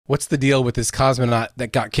what's the deal with this cosmonaut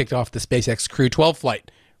that got kicked off the SpaceX Crew 12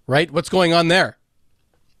 flight, right? What's going on there?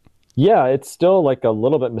 Yeah, it's still like a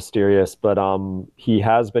little bit mysterious, but he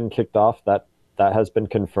has been kicked off. That has been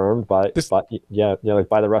confirmed This like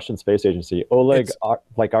by the Russian Space Agency. Oleg it's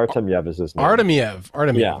like Artemyev is his name.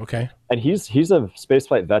 Artemyev. Yeah. Okay. And he's a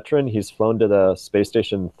spaceflight veteran. He's flown to the space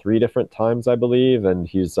station 3 different times, I believe, and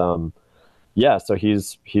he's yeah, so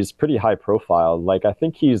he's pretty high profile. Like I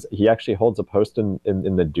think he actually holds a post in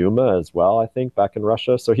the Duma as well, I think, back in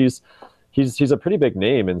Russia. So he's a pretty big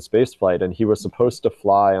name in spaceflight, and he was supposed to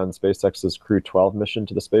fly on SpaceX's Crew 12 mission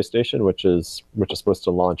to the space station, which is supposed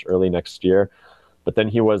to launch early next year. But then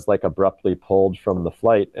he was like abruptly pulled from the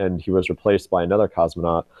flight, and he was replaced by another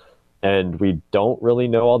cosmonaut. And we don't really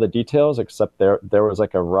know all the details, except there was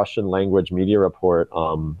like a Russian language media report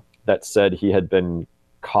that said he had been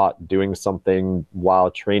caught doing something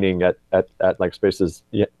while training at like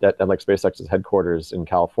SpaceX's headquarters in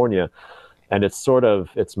California. And it's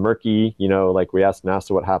murky, like we asked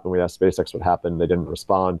NASA what happened, we asked SpaceX what happened, they didn't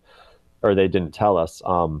respond, or they didn't tell us.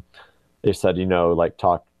 They said, like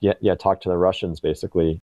talk to the Russians basically.